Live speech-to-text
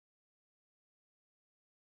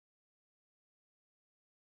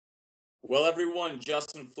Well, everyone,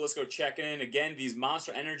 Justin Felisko checking in. Again, these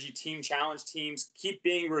Monster Energy Team Challenge teams keep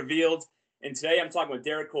being revealed. And today I'm talking with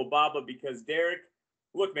Derek Kolbaba because, Derek,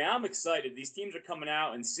 look, man, I'm excited. These teams are coming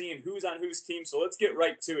out and seeing who's on whose team. So let's get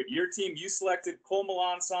right to it. Your team, you selected Cole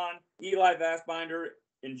Melanson, Eli Vastbinder,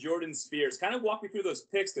 and Jordan Spears. Kind of walk me through those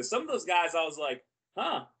picks because some of those guys I was like,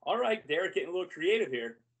 all right, Derek getting a little creative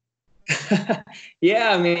here.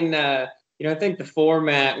 Yeah, I mean, I think the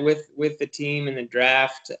format with the team and the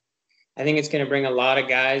draft, I think it's going to bring a lot of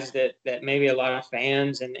guys that maybe a lot of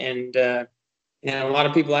fans and a lot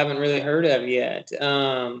of people haven't really heard of yet.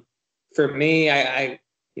 For me, I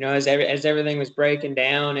as everything was breaking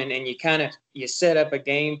down and you set up a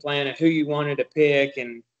game plan of who you wanted to pick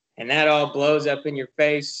and that all blows up in your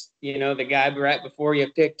face. The guy right before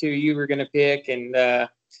you picked who you were going to pick and.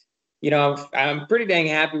 I'm pretty dang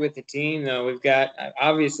happy with the team, though. We've got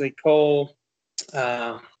obviously Cole,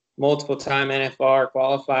 multiple-time NFR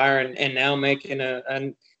qualifier, and now making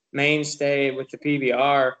a mainstay with the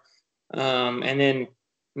PBR. And then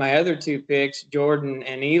my other two picks, Jordan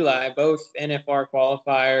and Eli, both NFR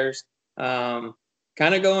qualifiers.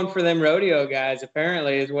 Kind of going for them rodeo guys.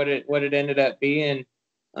 Apparently, is what it ended up being,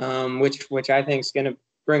 which I think is going to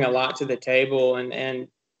bring a lot to the table and.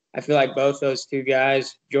 I feel like both those two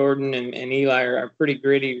guys, Jordan and Eli, are pretty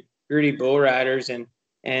gritty bull riders. And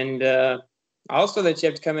also that you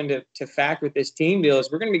have to come into fact with this team deal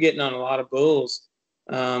is we're going to be getting on a lot of bulls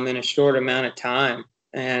in a short amount of time.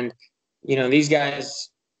 And, these guys,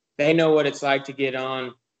 they know what it's like to get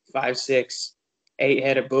on 5, 6, 8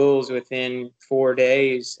 head of bulls within 4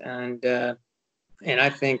 days. And I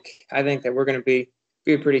think that we're going to be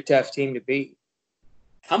a pretty tough team to beat.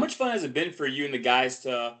 How much fun has it been for you and the guys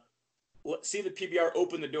to see the PBR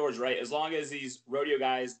open the doors, right? As long as these rodeo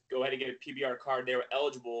guys go ahead and get a PBR card, they were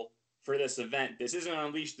eligible for this event. This isn't an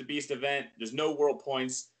Unleash the Beast event. There's no world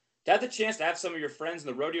points. To have the chance to have some of your friends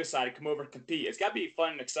on the rodeo side come over and compete, it's got to be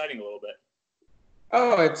fun and exciting a little bit.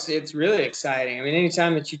 Oh, it's really exciting. I mean,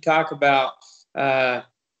 anytime that you talk about,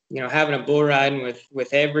 having a bull riding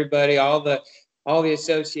with everybody, all the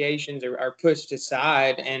associations are pushed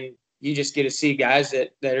aside, and you just get to see guys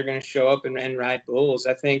that are going to show up and ride bulls.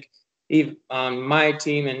 I think even on my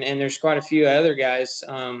team, and there's quite a few other guys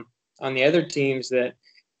on the other teams that,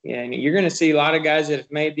 you're going to see a lot of guys that have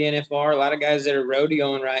made the NFR, a lot of guys that are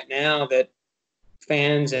rodeoing right now that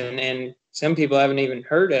fans and some people haven't even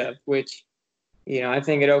heard of, which, I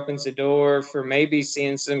think it opens the door for maybe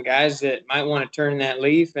seeing some guys that might want to turn that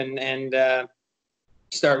leaf and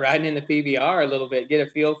start riding in the PBR a little bit, get a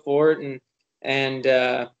feel for it, and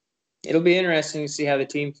it'll be interesting to see how the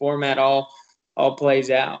team format all plays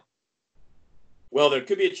out. Well, there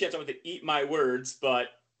could be a chance I'm going to eat my words, but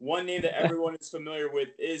one name that everyone is familiar with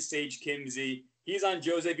is Sage Kimzey. He's on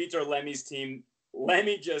Jose Vitor Lemmy's team.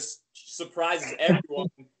 Lemmy just surprises everyone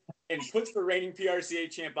and puts the reigning PRCA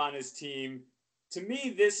champ on his team. To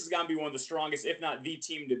me, this is going to be one of the strongest, if not the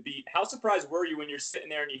team to beat. How surprised were you when you're sitting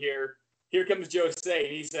there and you hear, here comes Jose,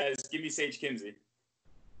 and he says, give me Sage Kimzey?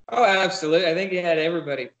 Oh, absolutely. I think he had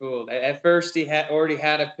everybody fooled. At first, he already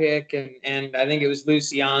had a pick, and I think it was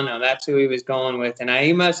Luciano. That's who he was going with. And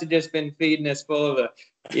he must have just been feeding us full of a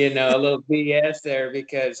little BS there,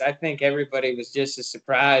 because I think everybody was just as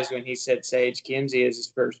surprised when he said Sage Kimzey as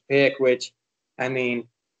his first pick, which, I mean,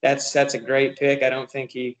 that's a great pick. I don't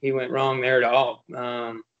think he went wrong there at all.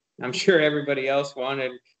 I'm sure everybody else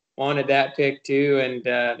wanted that pick too, and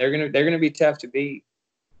they're gonna be tough to beat.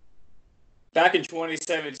 Back in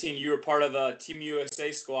 2017, you were part of a Team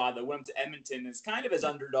USA squad that went to Edmonton as kind of as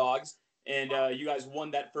underdogs, and you guys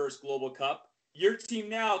won that first Global Cup. Your team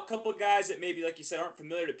now, a couple of guys that maybe, like you said, aren't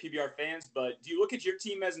familiar to PBR fans, but do you look at your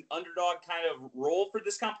team as an underdog kind of role for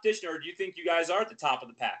this competition, or do you think you guys are at the top of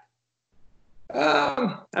the pack?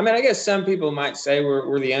 I mean, I guess some people might say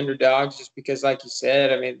we're the underdogs just because, like you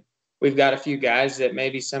said, I mean, we've got a few guys that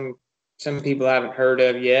maybe some people haven't heard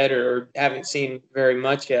of yet or haven't seen very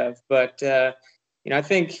much of. But, I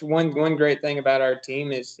think one great thing about our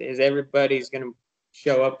team is everybody's going to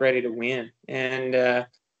show up ready to win. And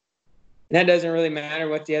that doesn't really matter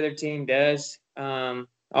what the other team does.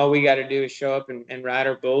 All we got to do is show up and ride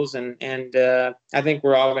our bulls. And I think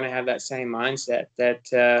we're all going to have that same mindset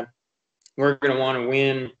that we're going to want to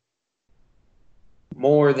win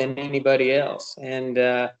more than anybody else. And,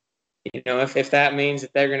 if that means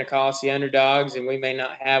that they're going to call us the underdogs and we may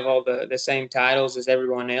not have all the same titles as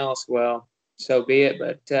everyone else, well, so be it.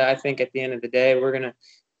 But I think at the end of the day, we're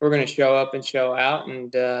gonna show up and show out,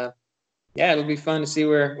 and it'll be fun to see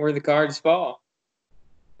where the cards fall.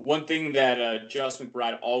 One thing that Justin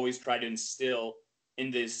McBride always tried to instill in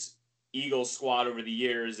this Eagles squad over the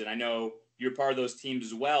years, and I know you're part of those teams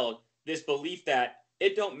as well, this belief that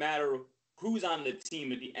it don't matter who's on the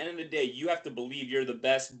team. At the end of the day, you have to believe you're the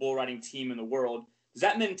best bull riding team in the world. Does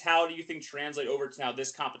that mentality, you think, translate over to now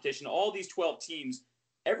this competition? All these 12 teams,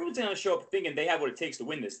 everyone's going to show up thinking they have what it takes to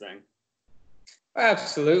win this thing.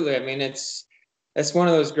 Absolutely. I mean, that's one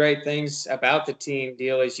of those great things about the team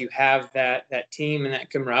deal is you have that team and that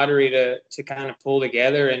camaraderie to kind of pull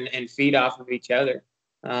together and feed off of each other.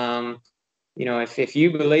 If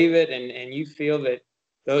you believe it and you feel that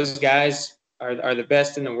those guys are the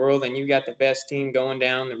best in the world and you got the best team going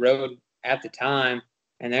down the road at the time,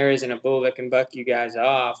 and there isn't a bull that can buck you guys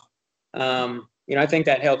off, I think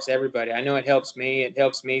that helps everybody. I know it helps me. It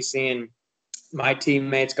helps me seeing my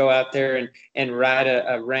teammates go out there and ride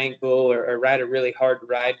a rank bull or ride a really hard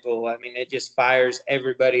ride bull. I mean, it just fires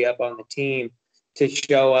everybody up on the team to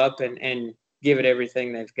show up and give it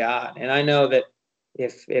everything they've got. And I know that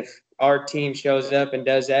if our team shows up and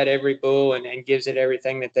does that every bull and gives it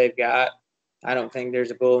everything that they've got, I don't think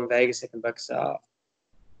there's a bull in Vegas that can buck us off.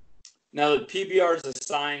 Now, the PBR is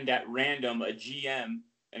assigned at random a GM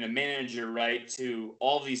and a manager, right, to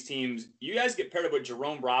all of these teams. You guys get paired up with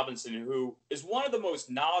Jerome Robinson, who is one of the most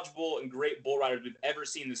knowledgeable and great bull riders we've ever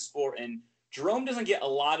seen in the sport. And Jerome doesn't get a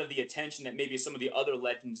lot of the attention that maybe some of the other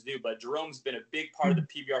legends do, but Jerome's been a big part of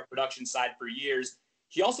the PBR production side for years.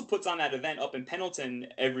 He also puts on that event up in Pendleton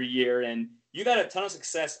every year, and you've had a ton of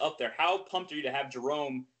success up there. How pumped are you to have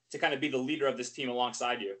Jerome to kind of be the leader of this team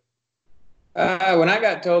alongside you? When I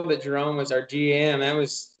got told that Jerome was our GM,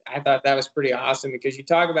 I thought that was pretty awesome, because you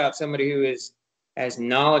talk about somebody who is as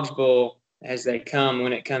knowledgeable as they come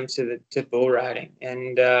when it comes to bull riding,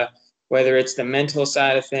 and whether it's the mental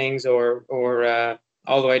side of things or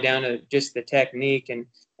all the way down to just the technique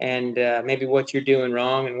and maybe what you're doing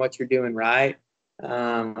wrong and what you're doing right.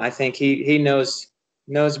 I think he knows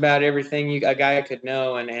about everything a guy could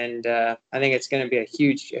know, and I think it's going to be a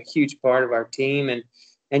huge part of our team,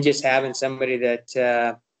 and just having somebody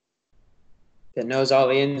that knows all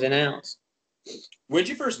the ins and outs. When did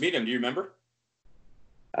you first meet him? Do you remember?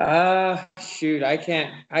 Shoot, I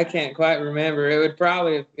can't quite remember. It would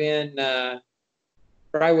probably have been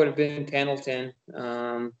Pendleton.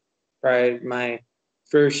 Probably my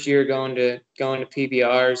first year going to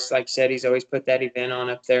PBRs. Like I said, he's always put that event on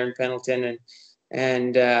up there in Pendleton,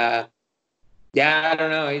 and yeah, I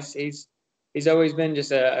don't know. He's always been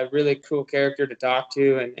just a really cool character to talk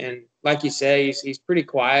to, and like you say, he's pretty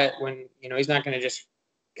quiet when he's not going to just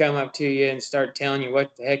come up to you and start telling you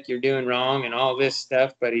what the heck you're doing wrong and all this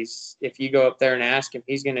stuff. But if you go up there and ask him,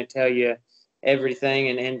 he's going to tell you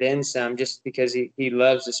everything and then some, just because he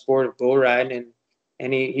loves the sport of bull riding,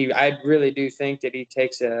 and I really do think that he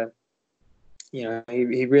takes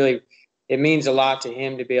he really, it means a lot to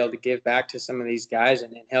him to be able to give back to some of these guys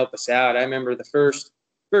and help us out. I remember the first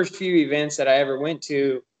few events that I ever went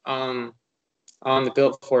to on the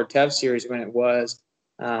Built Ford Tough series when it was,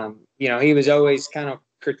 he was always kind of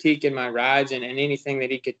critiquing my rides and anything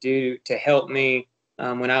that he could do to help me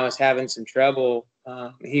when I was having some trouble.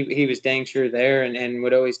 He was dang sure there and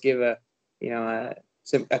would always give a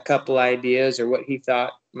couple ideas or what he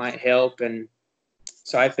thought might help. And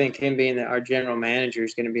so I think him being our general manager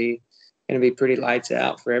is going to be pretty lights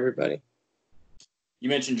out for everybody. You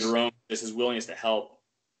mentioned Jerome, just his willingness to help.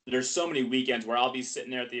 There's so many weekends where I'll be sitting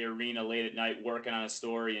there at the arena late at night working on a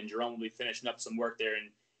story, and Jerome will be finishing up some work there, and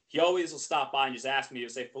he always will stop by and just ask me, he'll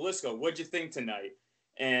say, Felisko, what'd you think tonight?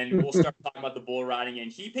 And we'll start talking about the bull riding,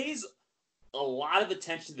 and he pays a lot of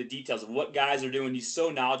attention to the details of what guys are doing. He's so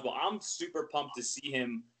knowledgeable. I'm super pumped to see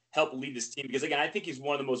him help lead this team because, again, I think he's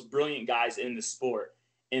one of the most brilliant guys in the sport.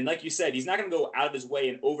 And like you said, he's not going to go out of his way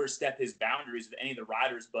and overstep his boundaries with any of the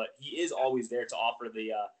riders, but he is always there to offer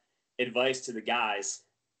the advice to the guys.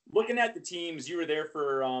 Looking at the teams, you were there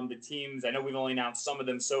for the teams. I know we've only announced some of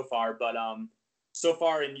them so far, but so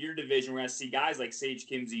far in your division, we're going to see guys like Sage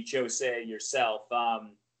Kimsey, Chose, yourself,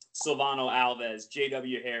 Silvano Alves,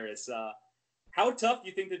 J.W. Harris. How tough do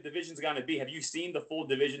you think the division's going to be? Have you seen the full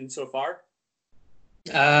division so far?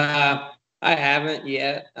 I haven't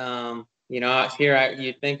yet. Here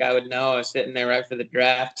you'd think I would know. I was sitting there right for the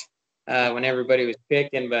draft when everybody was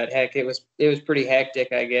picking, but heck, it was pretty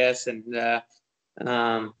hectic, I guess. And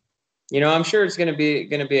I'm sure it's going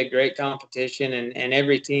to be a great competition, and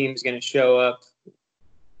every team's going to show up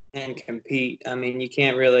and compete. I mean, you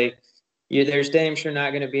can't really. There's damn sure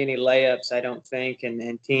not going to be any layups, I don't think,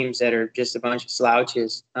 and teams that are just a bunch of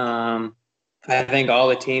slouches. I think all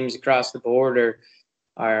the teams across the board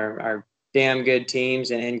are damn good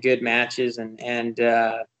teams and good matches. And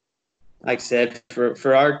like I said,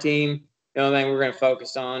 for our team, the only thing we're going to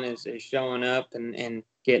focus on is showing up and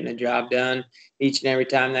getting the job done each and every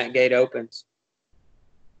time that gate opens.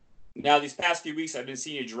 Now, these past few weeks, I've been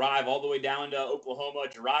seeing you drive all the way down to Oklahoma,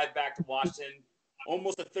 drive back to Washington,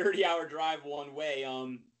 almost a 30-hour drive one way.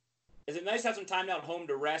 Is it nice to have some time now at home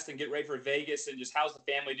to rest and get ready for Vegas? And just how's the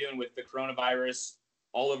family doing with the coronavirus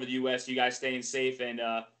all over the U.S.? You guys staying safe and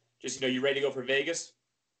just, you ready to go for Vegas?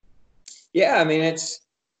 Yeah, I mean, it's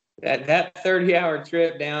that 30-hour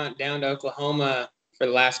trip down to Oklahoma for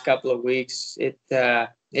the last couple of weeks. It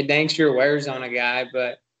dang sure wears on a guy,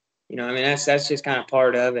 but I mean, that's just kind of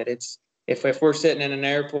part of it. It's if we're sitting in an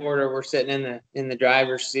airport or we're sitting in the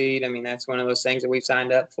driver's seat, I mean, that's one of those things that we've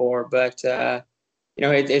signed up for. But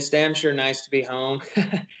it's damn sure nice to be home.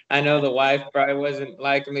 I know the wife probably wasn't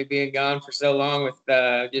liking me being gone for so long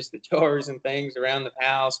with just the chores and things around the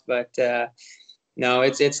house, but no,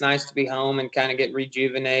 it's nice to be home and kind of get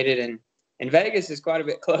rejuvenated. And Vegas is quite a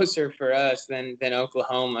bit closer for us than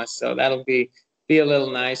Oklahoma, so that'll be a little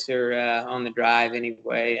nicer on the drive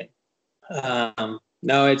anyway. And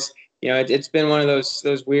no, it's been one of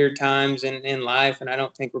those weird times in life, and I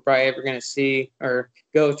don't think we're probably ever going to see or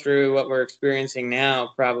go through what we're experiencing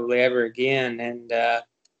now probably ever again. And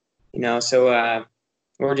so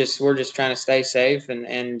we're just trying to stay safe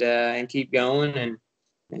and keep going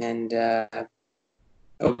and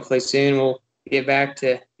hopefully soon we'll get back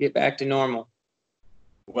to normal.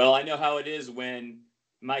 Well, I know how it is when,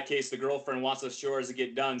 in my case, the girlfriend wants those chores to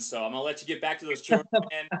get done. So I'm going to let you get back to those chores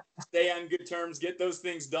and stay on good terms, get those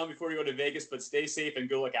things done before you go to Vegas, but stay safe and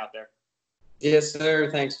good luck out there. Yes,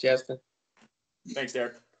 sir. Thanks, Justin. Thanks,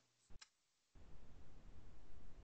 Derek.